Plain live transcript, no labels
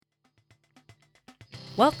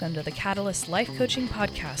Welcome to the Catalyst Life Coaching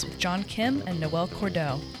Podcast with John Kim and Noelle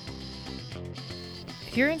Cordeaux.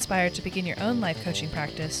 If you're inspired to begin your own life coaching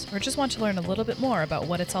practice or just want to learn a little bit more about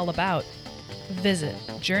what it's all about, visit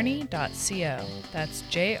journey.co. That's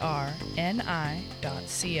JRNI.co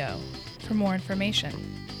for more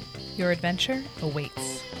information. Your adventure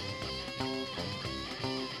awaits.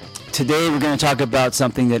 Today we're going to talk about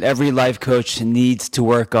something that every life coach needs to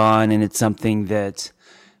work on, and it's something that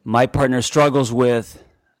my partner struggles with.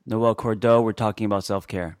 Noelle Cordeaux, we're talking about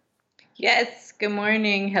self-care. Yes. Good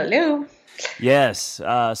morning. Hello. Yes.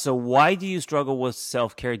 So why do you struggle with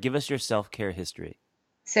self-care? Give us your self-care history.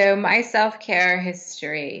 So my self-care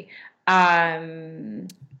history. By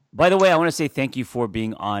the way, I want to say thank you for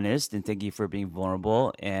being honest and thank you for being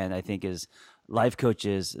vulnerable. And I think as life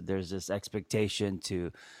coaches, there's this expectation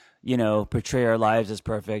to, portray our lives as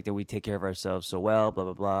perfect and we take care of ourselves so well, blah,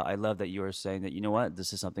 blah, blah. I love that you are saying that, you know what,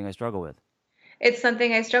 this is something I struggle with. It's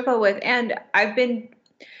something I struggle with. And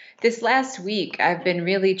this last week, I've been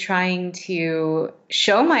really trying to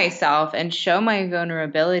show myself and show my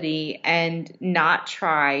vulnerability and not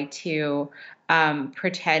try to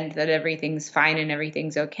pretend that everything's fine and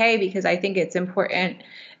everything's okay, because I think it's important,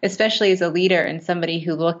 especially as a leader and somebody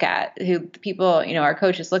who people, our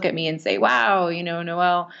coaches look at me and say, wow,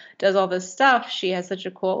 Noelle does all this stuff. She has such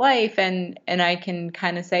a cool life. And I can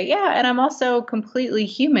kind of say, yeah, and I'm also completely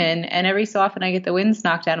human. And every so often I get the winds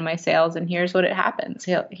knocked out of my sails and here's what it happens.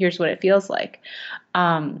 Here's what it feels like.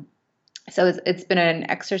 So it's been an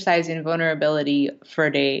exercise in vulnerability for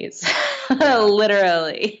days,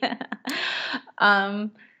 literally.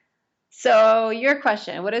 So your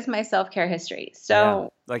question, what is my self-care history?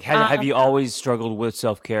 So have you always struggled with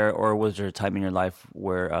self-care, or was there a time in your life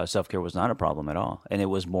where self-care was not a problem at all? And it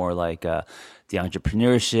was more like the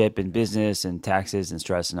entrepreneurship and business and taxes and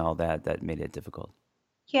stress and all that made it difficult.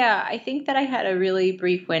 Yeah, I think that I had a really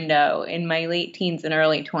brief window in my late teens and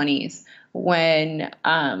early 20s when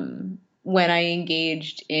I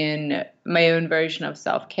engaged in my own version of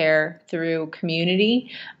self-care through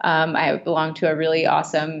community. I belonged to a really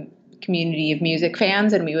awesome community of music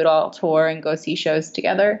fans, and we would all tour and go see shows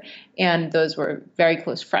together. And those were very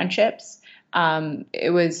close friendships.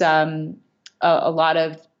 It was a lot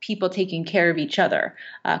of people taking care of each other,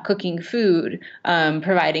 cooking food,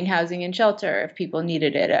 providing housing and shelter if people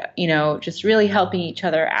needed it, just really helping each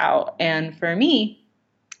other out. And for me,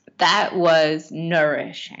 that was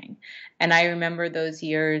nourishing. And I remember those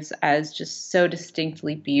years as just so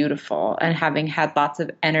distinctly beautiful, and having had lots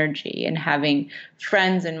of energy and having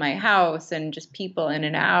friends in my house and just people in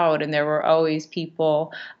and out. And there were always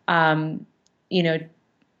people, doing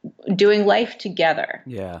life together.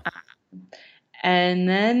 Yeah. And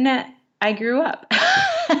then I grew up.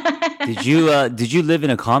 Did you live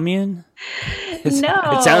in a commune? No.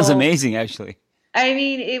 It sounds amazing, actually. I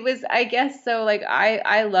mean, it was, I guess so. Like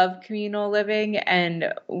I love communal living,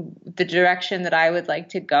 and the direction that I would like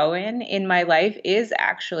to go in my life is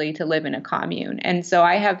actually to live in a commune. And so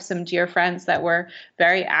I have some dear friends that were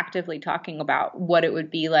very actively talking about what it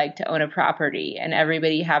would be like to own a property and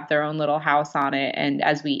everybody have their own little house on it. And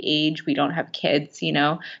as we age, we don't have kids,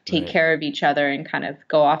 take care of each other and kind of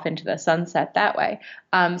go off into the sunset that way.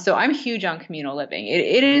 So I'm huge on communal living.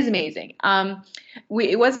 It is amazing.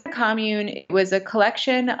 It wasn't a commune. It was a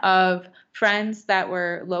collection of friends that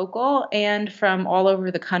were local and from all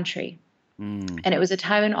over the country. And it was a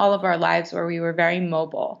time in all of our lives where we were very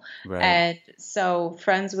mobile. Right. And so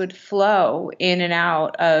friends would flow in and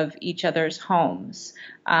out of each other's homes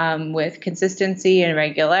with consistency and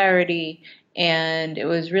regularity. And it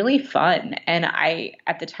was really fun. And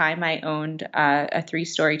at the time, I owned a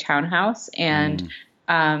 3-story townhouse, and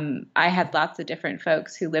I had lots of different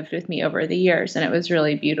folks who lived with me over the years, and it was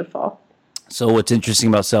really beautiful. So what's interesting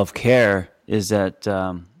about self-care is that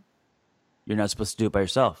you're not supposed to do it by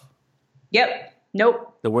yourself. Yep.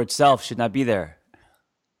 Nope. The word self should not be there.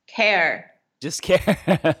 Care. Just care.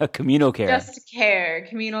 Communal care. Just care.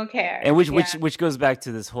 Communal care. And which goes back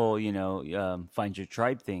to this whole, find your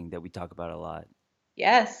tribe thing that we talk about a lot.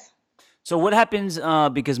 Yes. So what happens,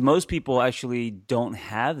 because most people actually don't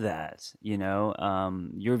have that,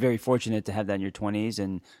 you're very fortunate to have that in your 20s,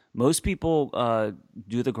 and most people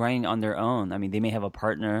do the grind on their own. I mean, they may have a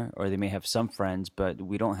partner or they may have some friends, but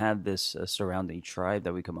we don't have this surrounding tribe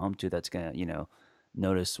that we come home to that's going to,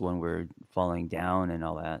 notice when we're falling down and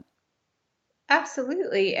all that.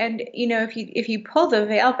 Absolutely. And, if you pull the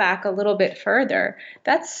veil back a little bit further,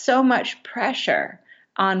 that's so much pressure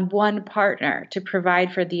on one partner to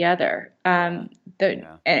provide for the other. And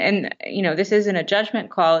this isn't a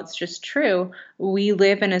judgment call. It's just true. We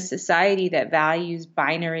live in a society that values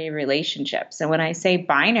binary relationships. And when I say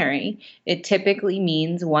binary, it typically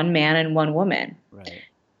means one man and one woman. Right.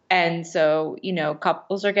 And so,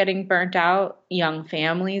 couples are getting burnt out. Young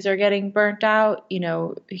families are getting burnt out.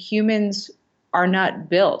 Humans are not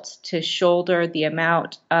built to shoulder the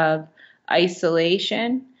amount of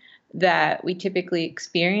isolation that we typically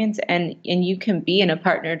experience. And you can be in a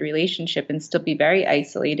partnered relationship and still be very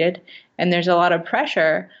isolated. And there's a lot of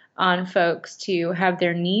pressure on folks to have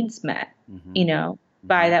their needs met,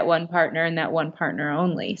 by that one partner and that one partner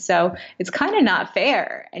only. So it's kind of not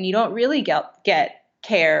fair. And you don't really get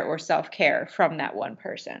care or self-care from that one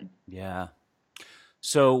person. Yeah.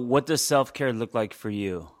 So what does self-care look like for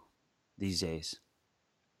you these days?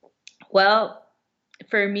 Well,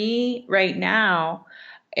 for me right now,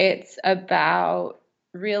 it's about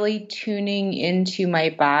really tuning into my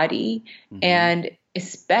body and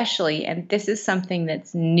especially, and this is something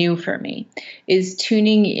that's new for me, is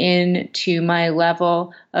tuning in to my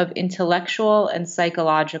level of intellectual and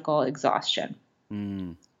psychological exhaustion.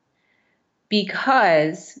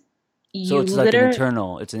 Because so it's like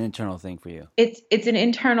it's an internal thing for you. It's an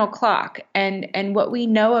internal clock. And what we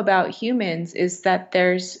know about humans is that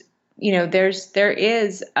there is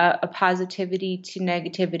a positivity to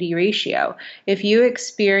negativity ratio. If you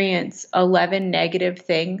experience 11 negative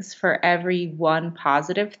things for every one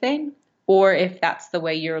positive thing, or if that's the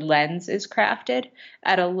way your lens is crafted,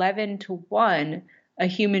 at 11 to 1, a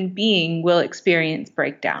human being will experience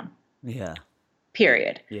breakdown. Yeah.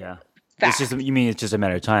 Period. Yeah. It's just a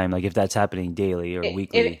matter of time, like if that's happening daily or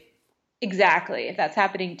weekly. Exactly. If that's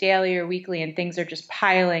happening daily or weekly and things are just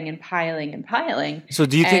piling and piling and piling. So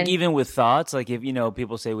do you think even with thoughts, like if,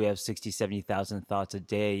 people say we have 60, 70,000 thoughts a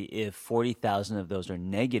day, if 40,000 of those are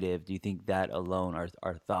negative, do you think that alone,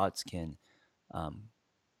 our thoughts can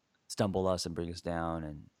stumble us and bring us down?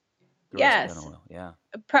 And yes. Yeah.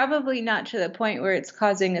 Probably not to the point where it's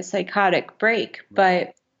causing a psychotic break. Right.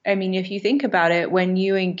 But I mean, if you think about it, when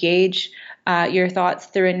you engage your thoughts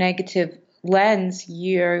through a negative lens,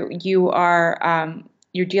 you're dealing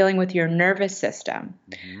with your nervous system,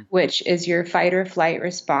 which is your fight or flight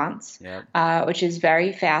response, which is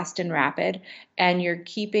very fast and rapid, and you're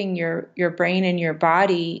keeping your brain and your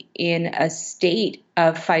body in a state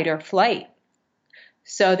of fight or flight.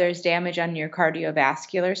 So there's damage on your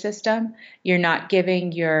cardiovascular system. You're not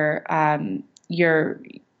giving your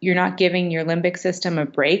limbic system a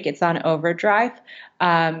break. It's on overdrive.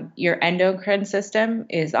 Your endocrine system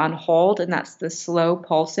is on hold, and that's the slow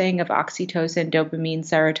pulsing of oxytocin, dopamine,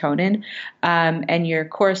 serotonin, and you're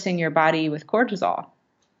coursing your body with cortisol.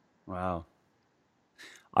 Wow.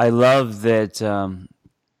 I love that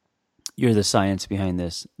you're the science behind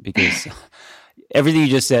this, because everything you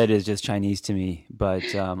just said is just Chinese to me,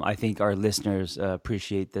 but I think our listeners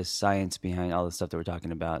appreciate the science behind all the stuff that we're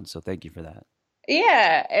talking about, so thank you for that.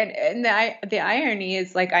 Yeah, and the irony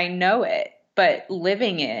is, like, I know it, but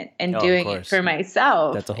living it and doing it for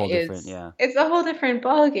myself, that's a whole different, it's a whole different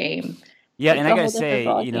ballgame. Yeah, and I gotta say,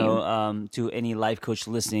 to any life coach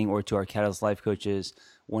listening or to our Catalyst life coaches,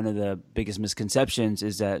 one of the biggest misconceptions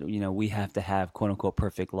is that, we have to have quote unquote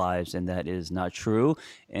perfect lives, and that is not true.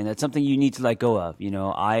 And that's something you need to let go of.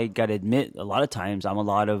 I gotta admit, a lot of times I'm a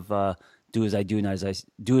lot of do as I do, not as I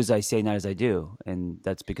do, as I say, not as I do. And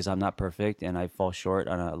that's because I'm not perfect and I fall short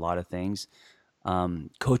on a lot of things.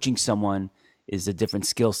 Coaching someone is a different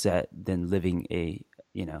skill set than living a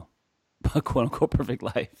quote unquote perfect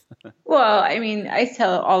life. Well, I mean, I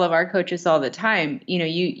tell all of our coaches all the time,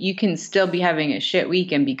 you can still be having a shit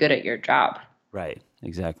week and be good at your job. Right.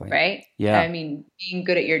 Exactly. Right. Yeah. I mean, being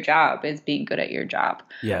good at your job is being good at your job.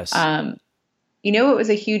 Yes. What was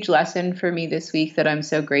a huge lesson for me this week that I'm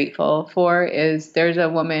so grateful for is there's a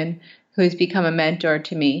woman who has become a mentor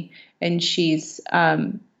to me, and she's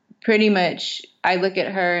pretty much, I look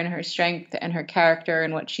at her and her strength and her character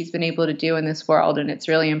and what she's been able to do in this world, and it's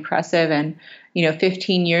really impressive. And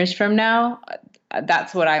 15 years from now,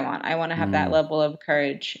 that's what I want. I want to have that level of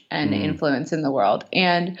courage and influence in the world.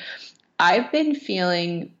 And I've been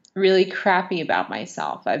feeling really crappy about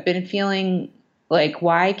myself. I've been feeling like,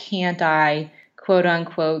 why can't I quote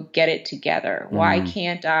unquote get it together? Why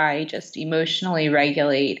can't I just emotionally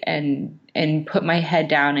regulate and put my head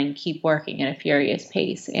down and keep working at a furious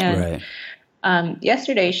pace? And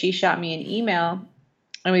yesterday she shot me an email,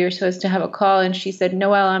 and we were supposed to have a call, and she said,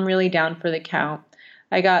 "Noelle, I'm really down for the count.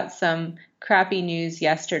 I got some crappy news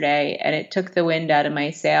yesterday and it took the wind out of my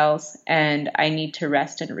sails, and I need to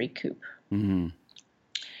rest and recoup." And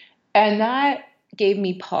that gave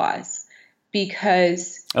me pause,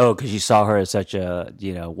 because Oh, because you saw her as such a,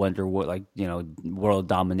 world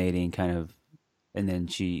dominating kind of, and then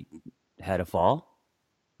she had a fall?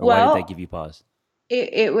 Or why did that well, give you pause?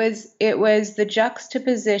 it was the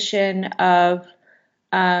juxtaposition of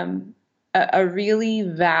um, a really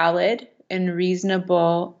valid and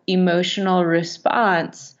reasonable emotional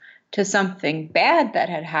response to something bad that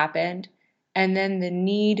had happened, and then the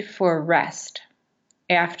need for rest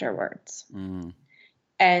afterwards. Mm,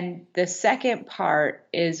 And the second part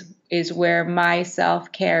is where my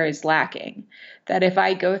self-care is lacking. That if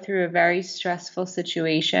I go through a very stressful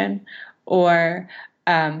situation or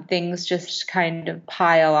things just kind of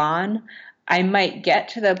pile on, I might get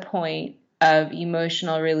to the point of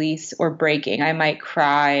emotional release or breaking. I might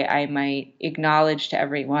cry. I might acknowledge to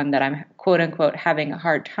everyone that I'm quote unquote having a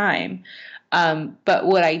hard time. But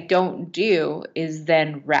what I don't do is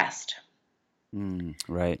then rest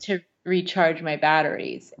right. to recharge my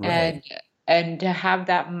batteries. Right. And to have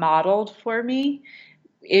that modeled for me,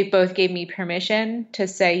 it both gave me permission to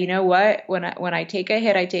say, you know what, when I take a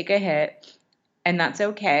hit, I take a hit, and that's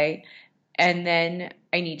okay. And then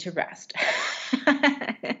I need to rest.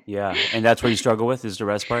 Yeah. And that's where you struggle with, is the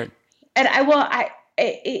rest part? And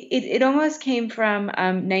it almost came from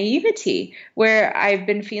naivety, where I've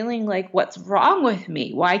been feeling like, what's wrong with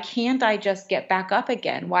me? Why can't I just get back up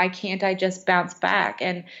again? Why can't I just bounce back?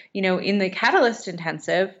 And, in the Catalyst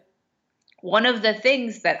Intensive, one of the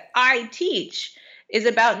things that I teach is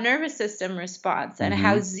about nervous system response and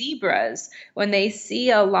how Mm-hmm. zebras, when they see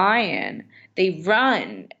a lion, they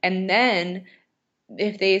run, and then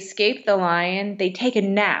if they escape the lion, they take a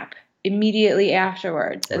nap immediately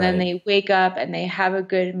afterwards. And then Right. they wake up and they have a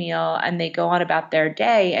good meal and they go on about their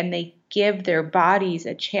day, and they give their bodies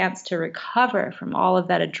a chance to recover from all of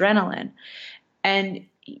that adrenaline. And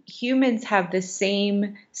humans have the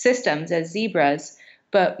same systems as zebras,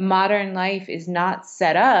 but modern life is not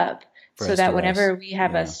set up For so us to that rest. whenever we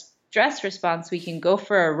have a Yeah. stress response, we can go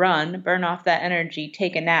for a run, burn off that energy,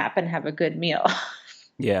 take a nap, and have a good meal.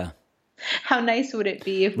 Yeah. How nice would it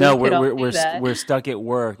be if we No, could we're all we're do we're st- that? we're stuck at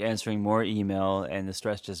work answering more email, and the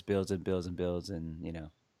stress just builds and builds and builds,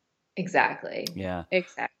 and Exactly. yeah.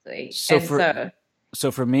 Exactly. So And for so,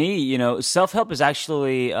 so for me, self help is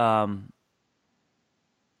actually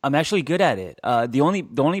I'm actually good at it. The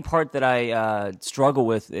only part that I struggle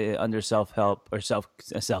with under self help or self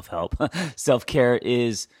help self care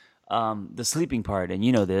is the sleeping part, and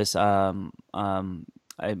you know this.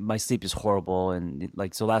 My sleep is horrible, and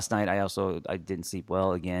like so last night I didn't sleep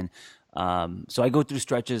well again. So I go through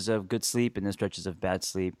stretches of good sleep and then stretches of bad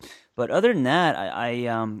sleep. But other than that, I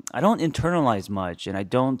don't internalize much, and I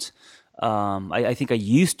don't. I think I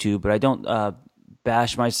used to, but I don't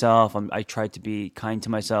bash myself. I try to be kind to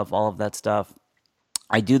myself. All of that stuff.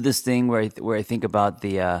 I do this thing where I think about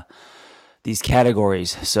these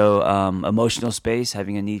categories. So emotional space,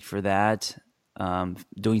 having a need for that.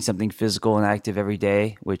 Doing something physical and active every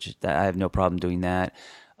day, which I have no problem doing that.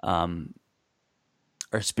 Um,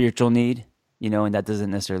 or spiritual need, and that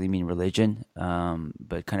doesn't necessarily mean religion,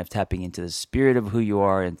 but kind of tapping into the spirit of who you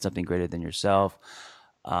are and something greater than yourself.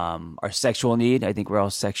 Our sexual need, I think we're all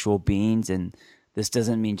sexual beings, and this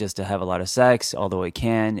doesn't mean just to have a lot of sex, although it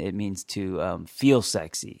can. It means to feel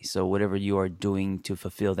sexy. So whatever you are doing to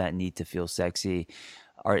fulfill that need to feel sexy.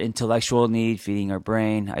 Our intellectual need, feeding our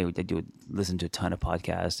brain. I do listen to a ton of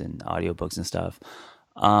podcasts and audiobooks and stuff.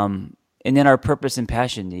 And then our purpose and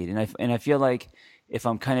passion need. And I feel like if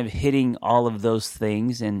I'm kind of hitting all of those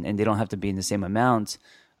things, and they don't have to be in the same amount,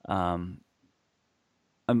 um,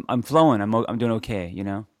 I'm flowing. I'm doing okay.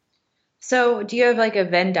 so do you have like a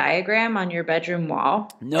Venn diagram on your bedroom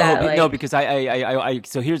wall No, that no, like, because I.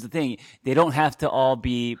 So here's the thing: they don't have to all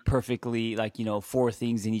be perfectly like four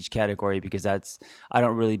things in each category, because I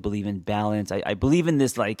don't really believe in balance. I believe in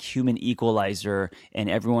this like human equalizer, and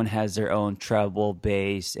everyone has their own treble,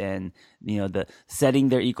 bass, and the setting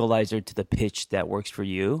their equalizer to the pitch that works for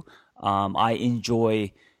you. I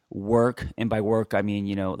enjoy work, and by work I mean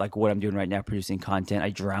like what I'm doing right now, producing content. I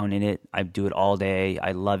drown in it. I do it all day.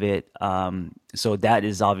 I love it. So that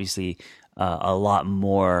is obviously a lot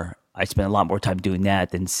more. I spend a lot more time doing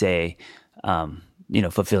that than say,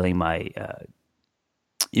 fulfilling my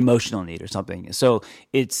emotional need or something. So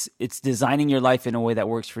it's designing your life in a way that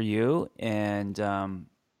works for you, and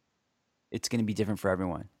it's going to be different for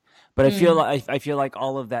everyone. But hmm, I feel like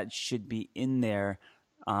all of that should be in there.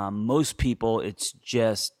 Most people,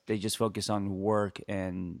 they just focus on work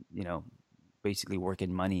and basically work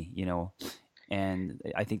and money. And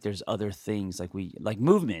I think there's other things like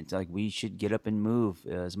movement. Like we should get up and move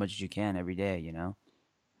as much as you can every day.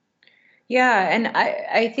 Yeah, and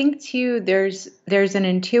I think too there's an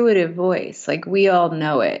intuitive voice. Like we all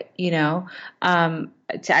know it, you know.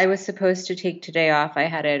 I was supposed to take today off. I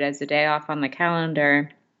had it as a day off on the calendar.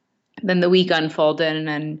 Then the week unfolded and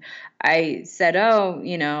then I said, "Oh,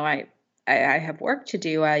 you know, I have work to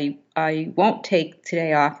do. I won't take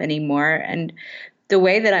today off anymore." And the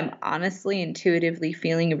way that I'm honestly intuitively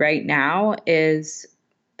feeling right now is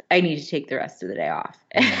I need to take the rest of the day off.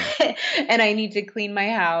 Mm, And I need to clean my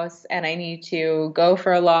house and I need to go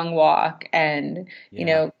for a long walk and,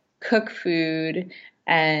 yeah. cook food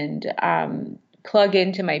and plug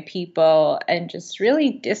into my people and just really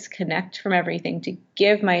disconnect from everything to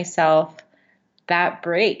give myself that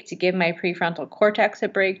break, to give my prefrontal cortex a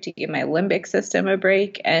break, to give my limbic system a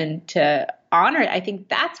break, and to honor it. I think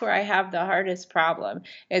that's where I have the hardest problem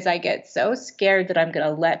is I get so scared that I'm going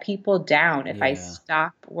to let people down if I Yeah.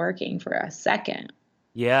 stop working for a second.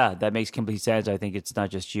 Yeah, that makes complete sense. I think it's not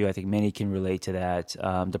just you. I think many can relate to that.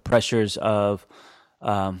 The pressures of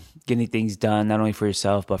getting things done, not only for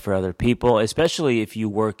yourself, but for other people, especially if you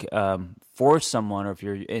work for someone or if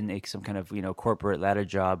you're in some kind of, corporate ladder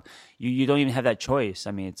job, you don't even have that choice.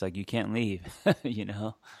 I mean, it's like you can't leave,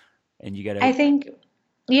 and you got I to, think,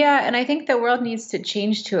 yeah, and I think the world needs to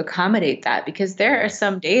change to accommodate that because there are yeah.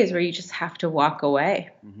 some days where you just have to walk away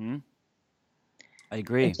Hmm. I and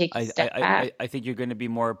agree. take a I, step I, back. I think you're going to be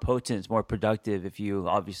more potent, more productive if you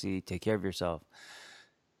obviously take care of yourself.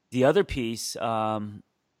 The other piece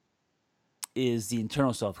is the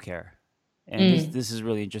internal self care. And Mm. this is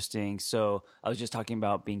really interesting. So I was just talking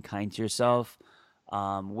about being kind to yourself.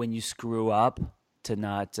 When you screw up, to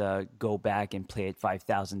not go back and play it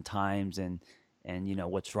 5,000 times and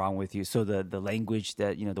what's wrong with you. So the language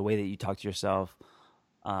that the way that you talk to yourself.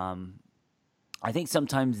 Um, I think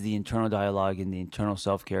sometimes the internal dialogue and the internal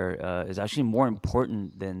self care is actually more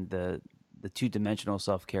important than the 2 dimensional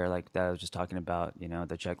self care like that I was just talking about. The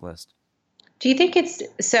checklist. Do you think it's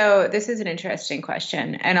so? This is an interesting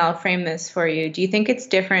question, and I'll frame this for you. Do you think it's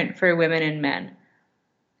different for women and men,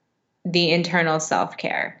 the internal self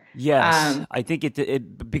care? Yes, Um, I think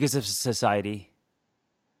it because of society.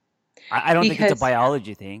 I don't think it's a because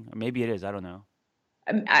biology thing, or maybe it is. I don't know.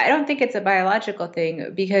 I don't think it's a biological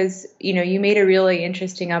thing because, you made a really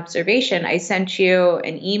interesting observation. I sent you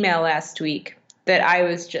an email last week that I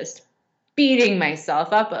was just beating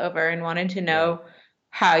myself up over and wanted to Yeah, know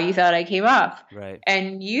how you thought I came off. right.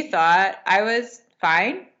 And you thought I was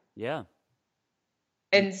fine. Yeah. You,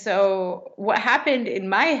 And so what happened in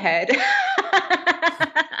my head?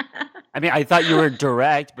 I mean, I thought you were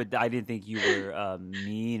direct, but I didn't think you were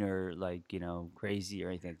mean or like crazy or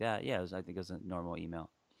anything like that. Yeah, I think it was a normal email.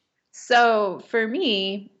 So for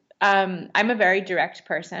me, I'm a very direct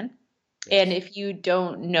person. And Yes. if you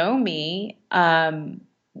don't know me,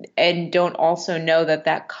 and don't also know that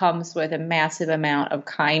that comes with a massive amount of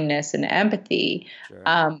kindness and empathy, Sure.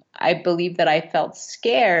 I believe that I felt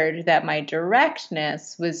scared that my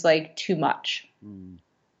directness was like too much. Mm,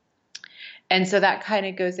 And so that kind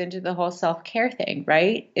of goes into the whole self care thing,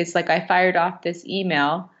 right? It's like I fired off this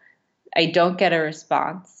email, I don't get a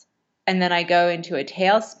response. And then I go into a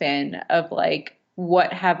tailspin of like,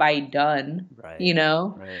 what have I done? You right.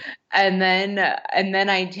 know? Right. And then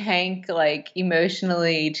I tank like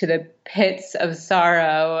emotionally to the pits of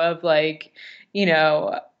sorrow of like, you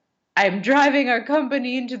know, I'm driving our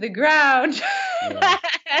company into the ground. Yeah. Of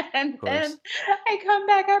And then course. I come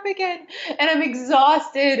back up again and I'm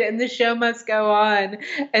exhausted and the show must go on.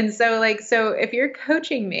 And so so if you're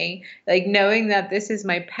coaching me, like knowing that this is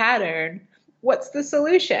my pattern, what's the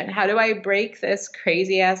solution? How do I break this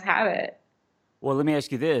crazy ass habit? Well, let me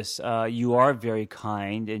ask you this: you are very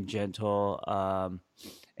kind and gentle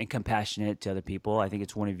and compassionate to other people. I think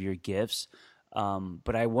it's one of your gifts.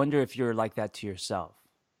 But I wonder if you're like that to yourself.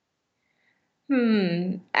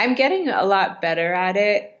 I'm getting a lot better at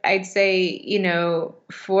it. I'd say,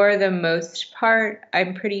 for the most part,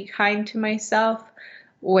 I'm pretty kind to myself.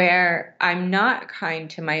 Where I'm not kind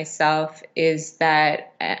to myself is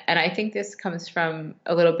that, and I think this comes from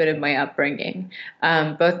a little bit of my upbringing.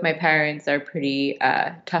 Both my parents are pretty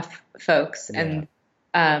tough folks, Yeah.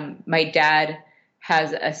 and my dad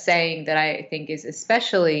has a saying that I think is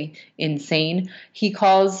especially insane. He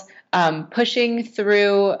calls pushing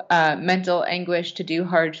through mental anguish to do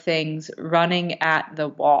hard things running at the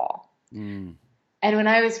wall. Mm, And when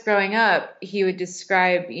I was growing up, he would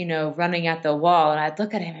describe, running at the wall, and I'd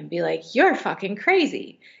look at him and be like, "You're fucking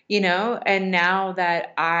crazy," And now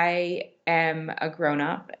that I am a grown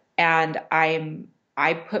up and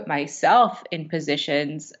I put myself in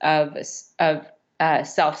positions of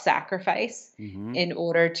self-sacrifice in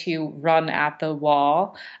order to run at the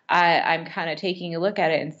wall, I'm kind of taking a look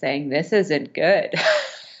at it and saying, this isn't good.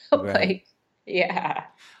 Right. Yeah.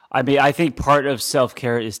 I mean, I think part of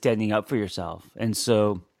self-care is standing up for yourself. And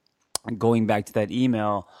so going back to that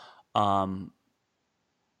email,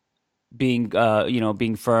 being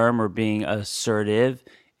firm or being assertive,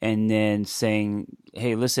 and then saying,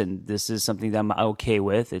 hey, listen, this is something that I'm okay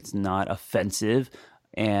with. It's not offensive.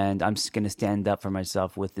 And I'm just going to stand up for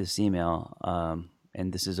myself with this email.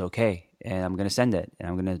 And this is okay. And I'm going to send it, and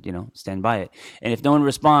I'm going to, stand by it. And if no one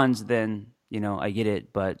responds, then, I get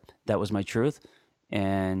it, but that was my truth.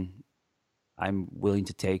 And I'm willing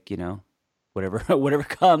to take, whatever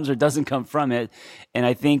comes or doesn't come from it. And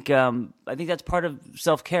I think that's part of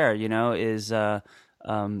self-care, is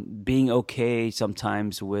being okay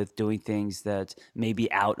sometimes with doing things that may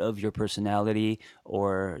be out of your personality,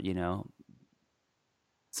 or,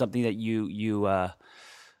 something that you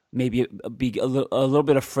maybe be a little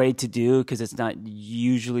bit afraid to do because it's not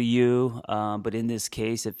usually you. But in this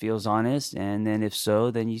case, it feels honest. And then if so,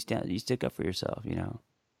 then you stick up for yourself,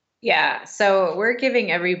 Yeah, so we're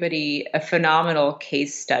giving everybody a phenomenal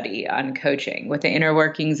case study on coaching with the inner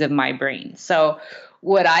workings of my brain. So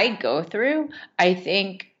what I go through, I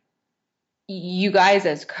think you guys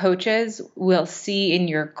as coaches will see in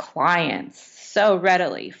your clients so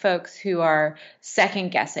readily, folks who are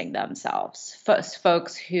second guessing themselves,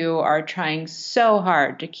 folks who are trying so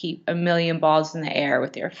hard to keep a million balls in the air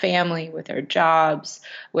with their family, with their jobs,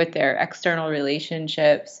 with their external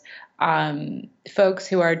relationships. Folks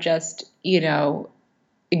who are just,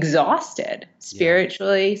 exhausted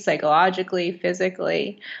spiritually, psychologically,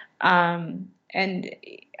 physically. And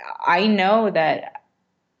I know that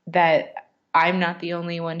I'm not the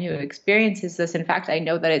only one who experiences this. In fact, I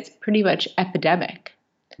know that it's pretty much epidemic.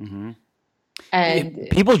 Mm-hmm. And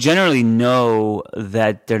people generally know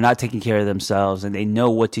that they're not taking care of themselves, and they know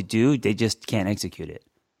what to do. They just can't execute it.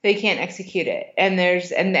 They can't execute it. And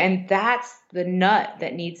and that's the nut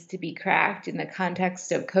that needs to be cracked in the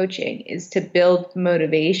context of coaching, is to build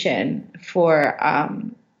motivation for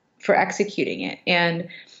executing it. And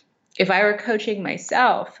if I were coaching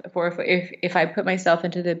myself, or if I put myself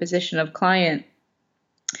into the position of client,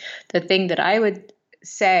 the thing that I would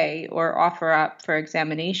say or offer up for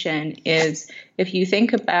examination is, if you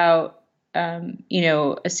think about,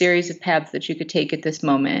 a series of paths that you could take at this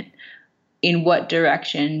moment, in what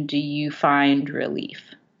direction do you find relief?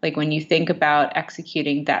 Like when you think about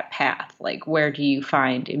executing that path, like where do you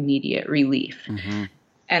find immediate relief? Mm-hmm.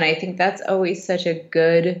 And I think that's always such a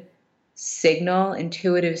good signal,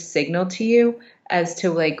 intuitive signal to you as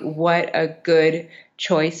to like what a good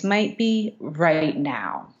choice might be right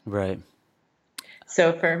now. Right.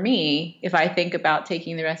 So for me, if I think about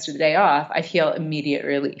taking the rest of the day off, I feel immediate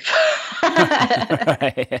relief.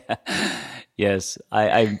 Right. Yes,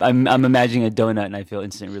 I'm imagining a donut and I feel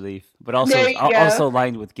instant relief, but also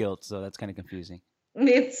lined with guilt, so that's kind of confusing.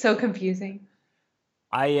 It's so confusing.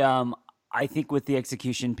 I think with the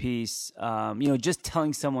execution piece, just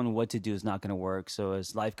telling someone what to do is not going to work. So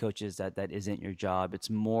as life coaches, that isn't your job. It's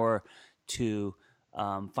more to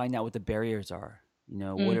find out what the barriers are.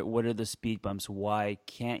 What are the speed bumps? Why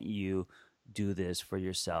can't you do this for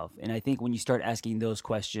yourself? And I think when you start asking those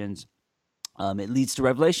questions, it leads to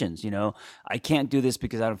revelations. I can't do this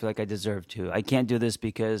because I don't feel like I deserve to. I can't do this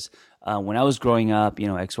because when I was growing up,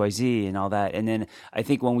 XYZ and all that. And then I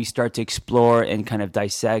think when we start to explore and kind of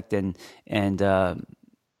dissect and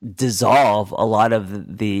dissolve a lot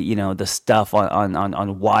of the the stuff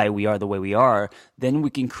on why we are the way we are, then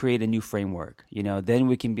we can create a new framework. Then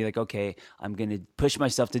we can be like, okay, I'm going to push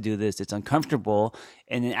myself to do this. It's uncomfortable.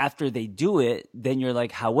 And then after they do it, then you're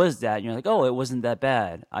like, how was that? And you're like, oh, it wasn't that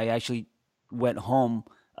bad. I actually went home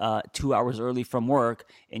 2 hours early from work,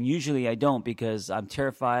 and usually I don't because I'm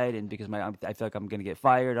terrified and because I feel like I'm going to get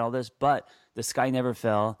fired and all this, but the sky never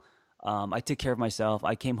fell. I took care of myself.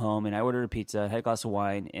 I came home and I ordered a pizza, had a glass of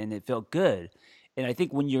wine, and it felt good. And I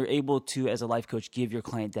think when you're able to, as a life coach, give your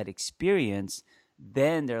client that experience,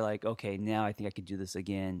 then they're like, okay, now I think I could do this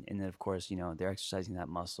again. And then, of course, they're exercising that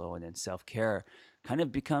muscle, and then self-care kind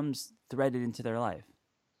of becomes threaded into their life.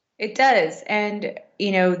 It does. And,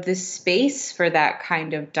 the space for that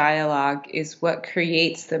kind of dialogue is what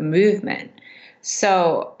creates the movement.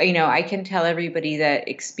 So, I can tell everybody that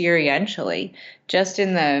experientially, just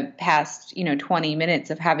in the past, 20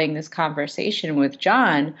 minutes of having this conversation with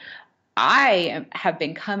John, I have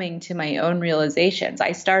been coming to my own realizations.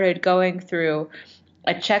 I started going through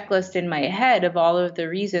a checklist in my head of all of the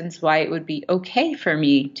reasons why it would be okay for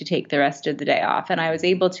me to take the rest of the day off. And I was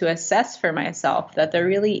able to assess for myself that there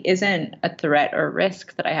really isn't a threat or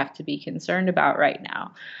risk that I have to be concerned about right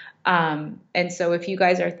now. And so if you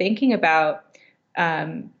guys are thinking about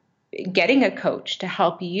getting a coach to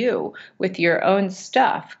help you with your own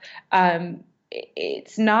stuff,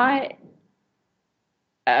 it's not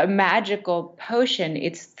a magical potion.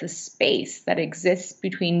 It's the space that exists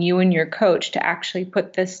between you and your coach to actually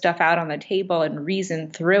put this stuff out on the table and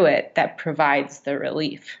reason through it that provides the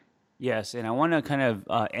relief. Yes, and I want to kind of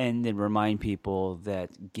end and remind people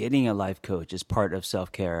that getting a life coach is part of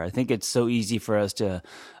self-care. I think it's so easy for us to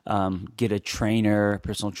get a trainer,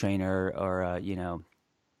 personal trainer, or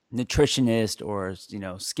nutritionist, or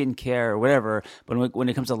skincare or whatever. But when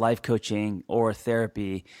it comes to life coaching or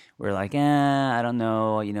therapy, we're like, I don't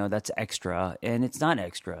know, that's extra, and it's not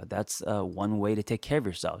extra. That's one way to take care of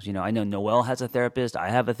yourselves. I know Noelle has a therapist. I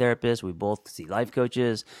have a therapist. We both see life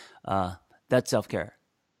coaches. That's self-care.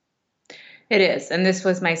 It is. And this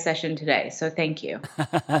was my session today. So thank you.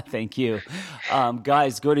 Thank you.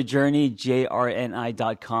 Guys, go to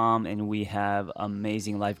JourneyJRNI.com, and we have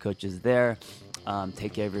amazing life coaches there.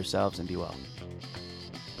 Take care of yourselves and be well.